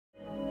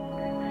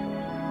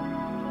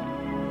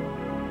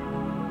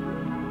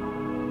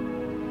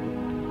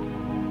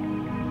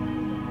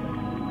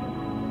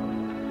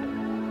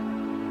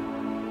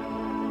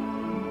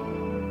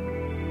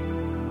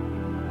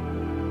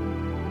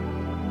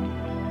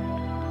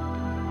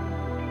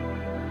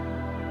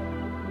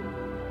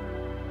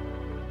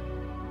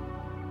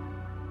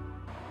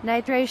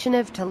Nitration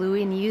of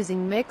toluene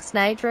using mixed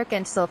nitric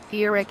and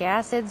sulfuric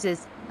acids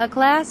is a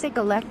classic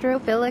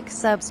electrophilic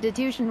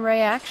substitution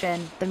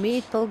reaction. The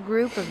methyl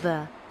group of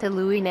the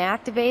toluene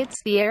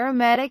activates the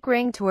aromatic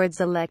ring towards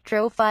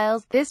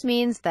electrophiles. This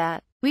means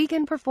that we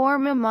can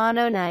perform a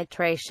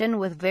mononitration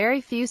with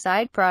very few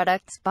side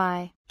products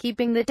by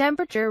keeping the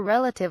temperature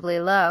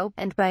relatively low,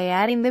 and by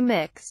adding the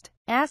mixed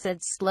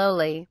acids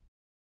slowly.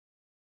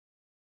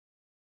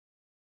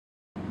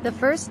 The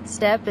first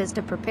step is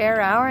to prepare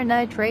our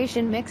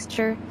nitration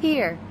mixture.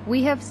 Here,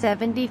 we have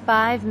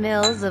 75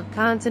 ml of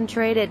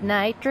concentrated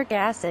nitric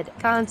acid.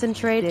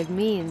 Concentrated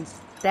means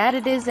that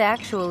it is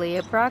actually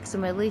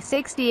approximately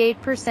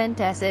 68%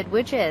 acid,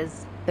 which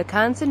is the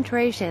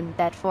concentration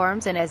that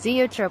forms an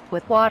azeotrope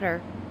with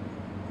water.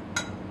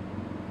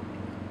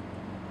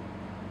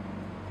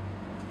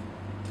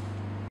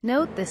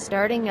 Note the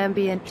starting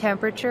ambient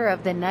temperature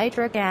of the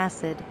nitric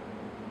acid.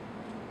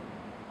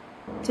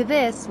 To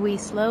this we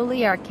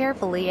slowly or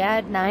carefully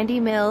add 90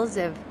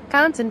 ml of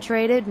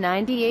concentrated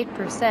 98%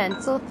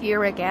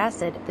 sulfuric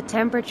acid. The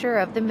temperature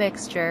of the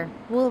mixture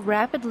will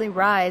rapidly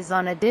rise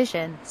on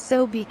addition,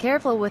 so be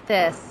careful with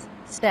this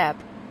step.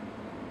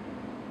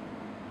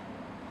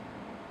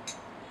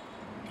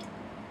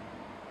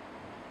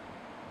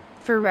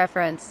 For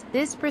reference,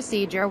 this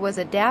procedure was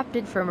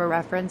adapted from a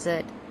reference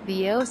at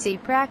the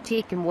OC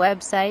Practicum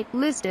website,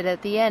 listed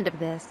at the end of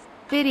this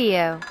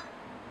video.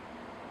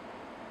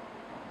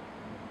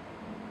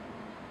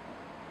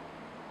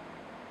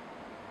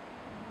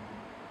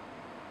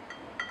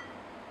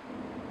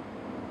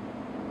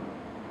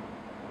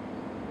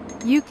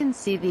 You can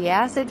see the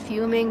acid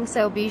fuming,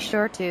 so be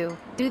sure to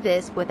do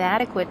this with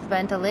adequate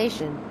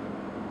ventilation.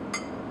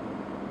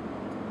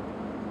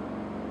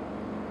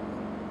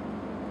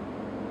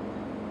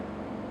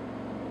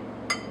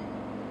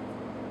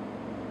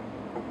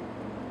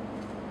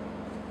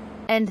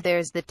 And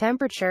there's the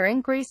temperature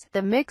increase.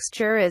 The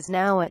mixture is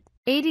now at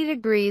 80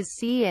 degrees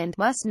C and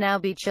must now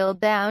be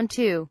chilled down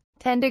to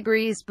 10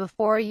 degrees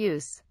before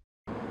use.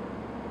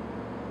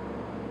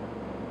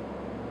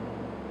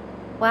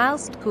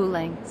 Whilst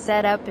cooling,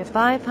 set up a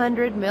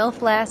 500 ml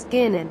flask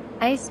in an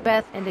ice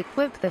bath, and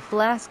equip the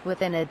flask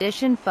with an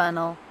addition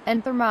funnel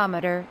and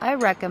thermometer. I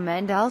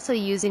recommend also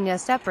using a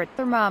separate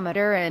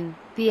thermometer in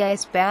the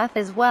ice bath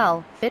as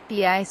well. Fit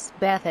the ice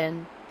bath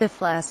in the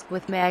flask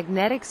with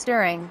magnetic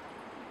stirring.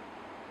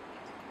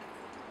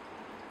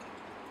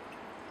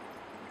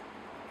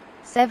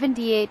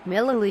 78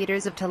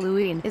 milliliters of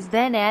toluene is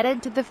then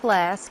added to the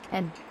flask,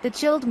 and the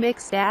chilled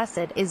mixed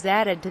acid is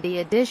added to the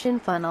addition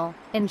funnel,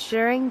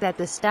 ensuring that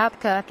the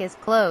stopcock is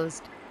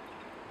closed.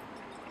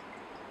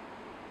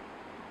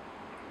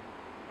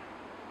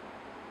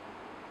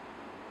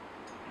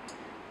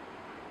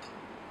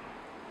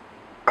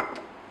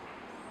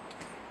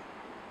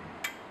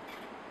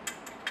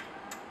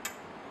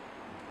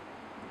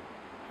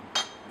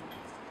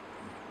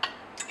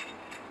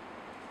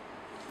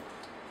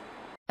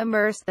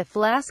 Immerse the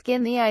flask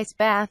in the ice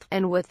bath,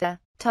 and with the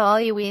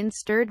toluene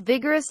stirred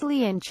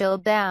vigorously and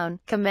chilled down,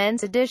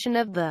 commence addition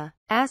of the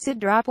acid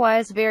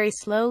dropwise very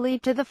slowly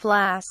to the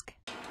flask.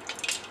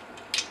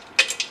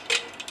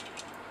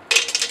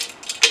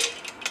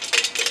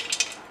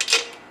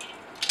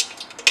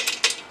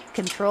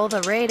 Control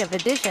the rate of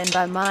addition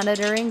by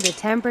monitoring the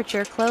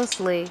temperature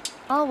closely.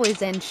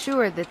 Always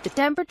ensure that the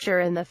temperature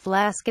in the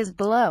flask is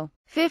below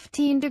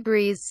 15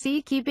 degrees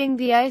C. Keeping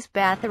the ice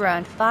bath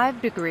around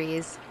 5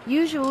 degrees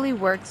usually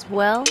works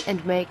well,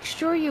 and make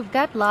sure you've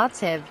got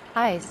lots of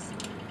ice.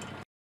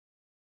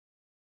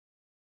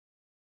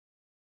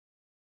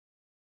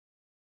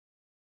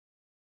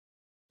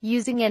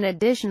 Using an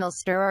additional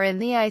stirrer in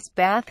the ice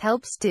bath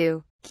helps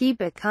to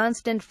keep a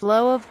constant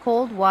flow of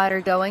cold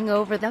water going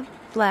over the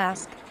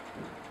flask.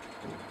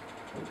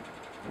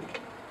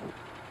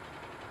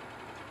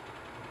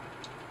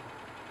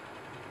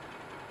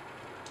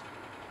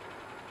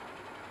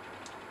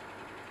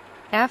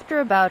 After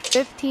about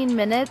 15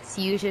 minutes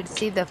you should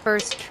see the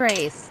first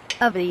trace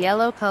of a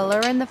yellow color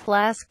in the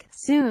flask.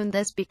 Soon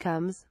this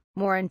becomes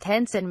more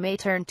intense and may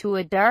turn to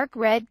a dark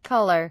red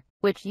color,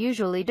 which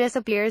usually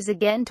disappears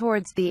again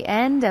towards the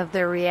end of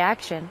the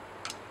reaction.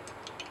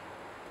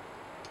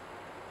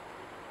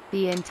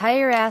 The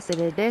entire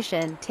acid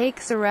addition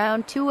takes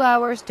around 2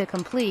 hours to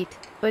complete,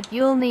 but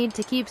you'll need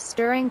to keep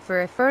stirring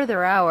for a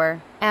further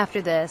hour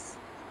after this.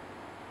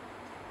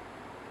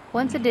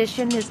 Once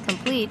addition is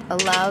complete,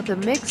 allow the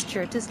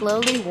mixture to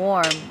slowly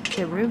warm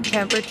to room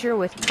temperature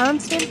with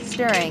constant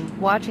stirring,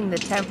 watching the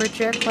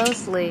temperature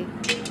closely.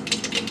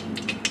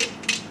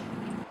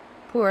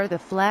 Pour the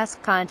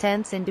flask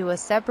contents into a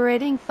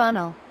separating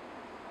funnel.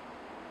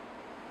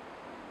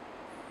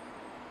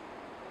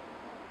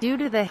 Due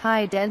to the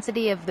high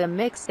density of the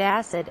mixed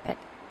acid, at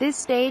this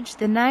stage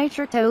the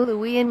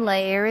nitrotoluene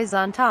layer is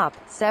on top.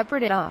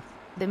 Separate it off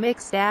the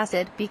mixed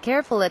acid. Be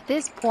careful at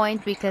this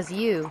point because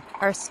you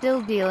are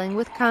still dealing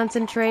with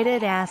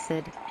concentrated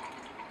acid.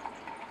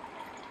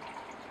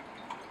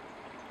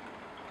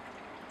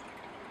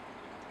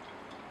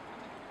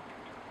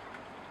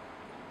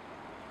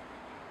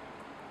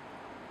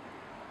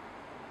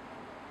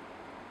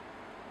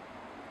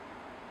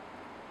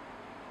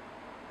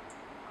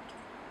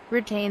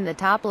 retain the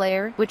top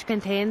layer, which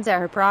contains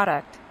our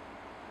product.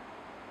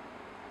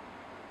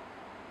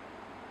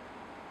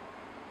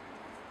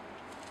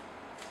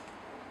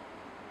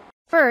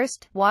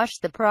 First, wash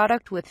the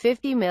product with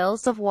 50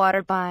 ml of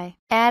water by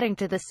adding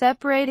to the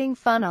separating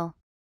funnel.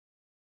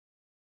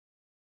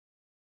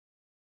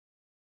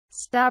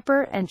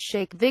 Stir and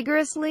shake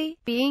vigorously,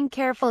 being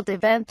careful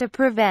to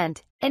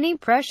prevent any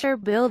pressure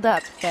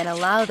buildup, then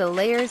allow the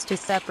layers to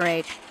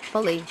separate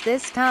fully.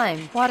 This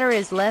time, water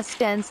is less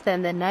dense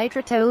than the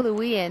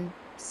Nitrotoluene,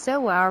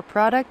 so our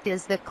product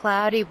is the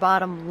cloudy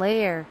bottom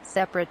layer.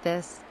 Separate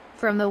this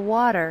from the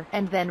water,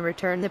 and then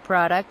return the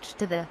product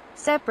to the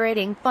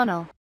separating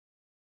funnel.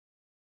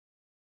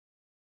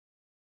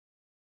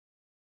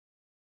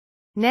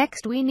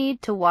 Next we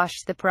need to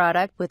wash the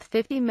product with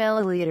 50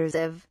 ml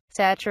of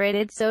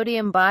saturated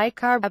sodium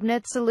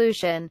bicarbonate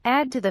solution.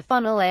 Add to the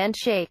funnel and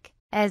shake.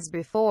 As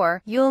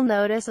before, you'll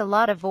notice a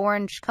lot of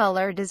orange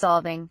color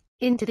dissolving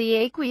into the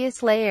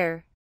aqueous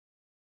layer.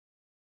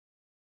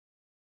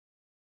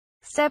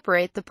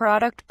 Separate the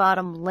product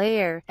bottom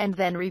layer, and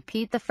then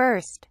repeat the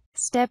first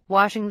step,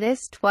 washing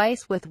this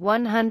twice with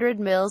 100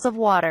 ml of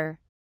water.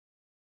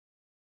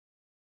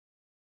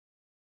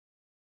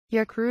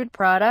 Your crude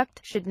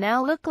product should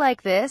now look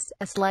like this,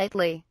 a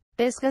slightly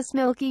viscous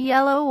milky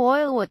yellow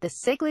oil with the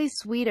sickly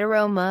sweet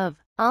aroma of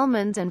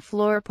almonds and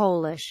floor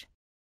polish.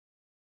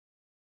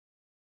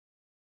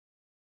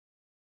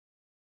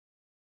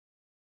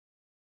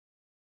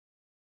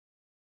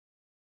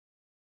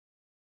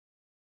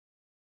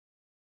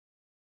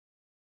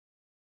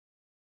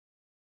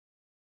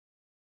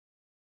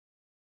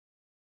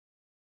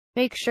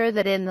 Make sure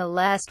that in the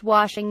last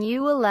washing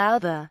you allow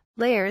the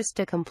layers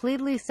to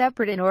completely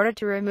separate in order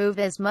to remove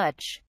as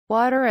much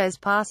water as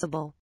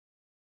possible.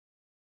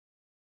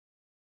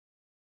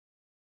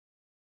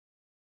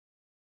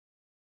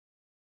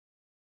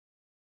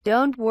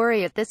 Don't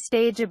worry at this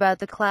stage about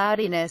the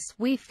cloudiness,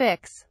 we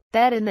fix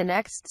that in the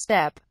next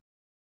step.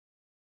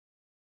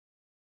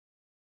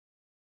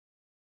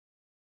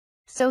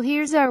 So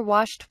here's our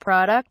washed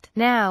product.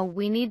 Now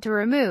we need to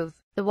remove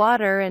the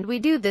water, and we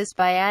do this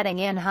by adding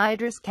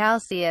anhydrous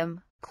calcium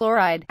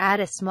chloride. Add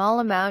a small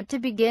amount to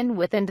begin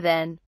with and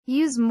then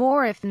use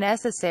more if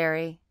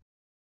necessary.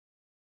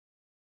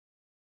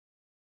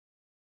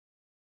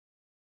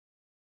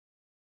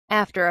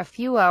 After a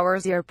few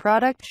hours your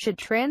product should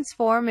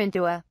transform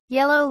into a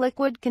yellow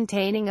liquid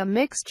containing a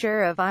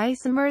mixture of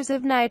isomers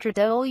of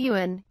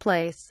nitrotoluene.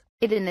 Place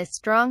it in a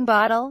strong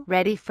bottle,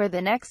 ready for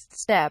the next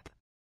step.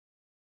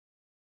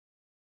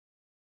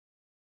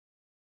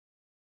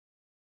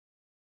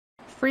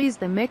 Freeze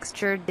the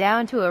mixture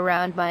down to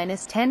around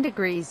 -10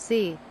 degrees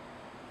C.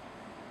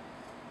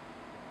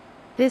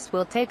 This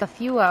will take a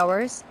few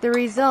hours. The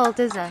result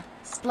is a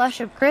slush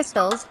of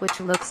crystals,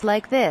 which looks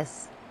like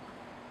this.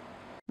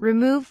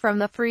 Remove from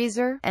the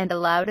freezer, and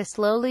allow to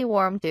slowly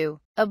warm to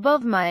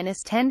above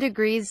 -10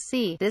 degrees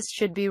C. This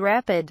should be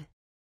rapid.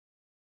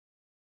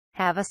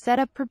 Have a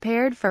setup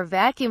prepared for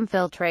vacuum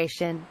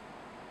filtration.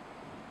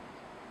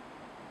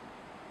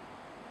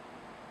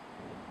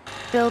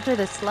 Filter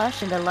the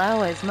slush and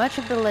allow as much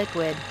of the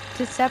liquid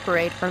to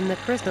separate from the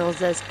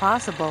crystals as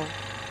possible.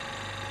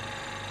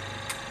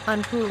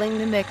 On cooling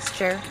the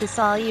mixture, the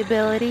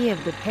solubility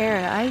of the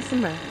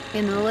para-isomer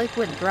in the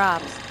liquid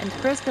drops, and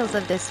crystals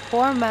of this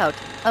form out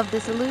of the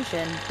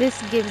solution.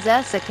 This gives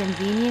us a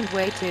convenient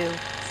way to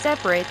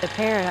separate the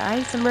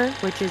para-isomer,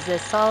 which is a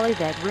solid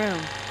at room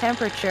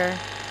temperature.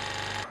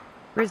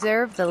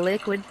 Reserve the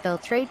liquid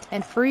filtrate,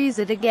 and freeze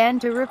it again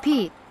to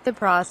repeat the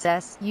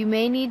process. You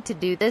may need to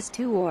do this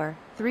 2 or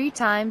 3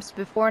 times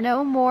before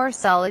no more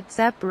solid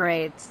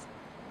separates.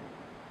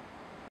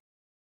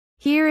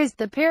 Here is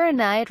the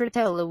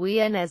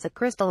para-nitrotoluene as a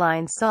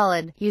crystalline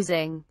solid.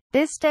 Using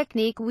this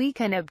technique we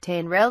can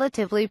obtain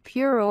relatively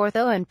pure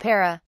ortho and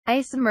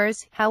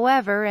para-isomers.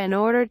 However, in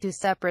order to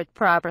separate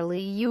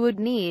properly you would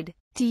need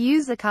to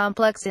use a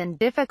complex and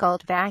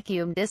difficult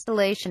vacuum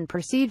distillation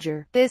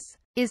procedure. This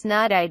is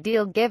not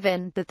ideal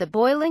given that the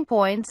boiling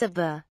points of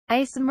the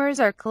isomers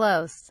are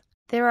close.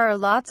 There are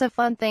lots of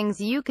fun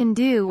things you can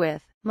do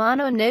with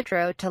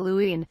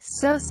Mononitrotoluene,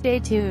 so stay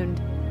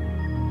tuned.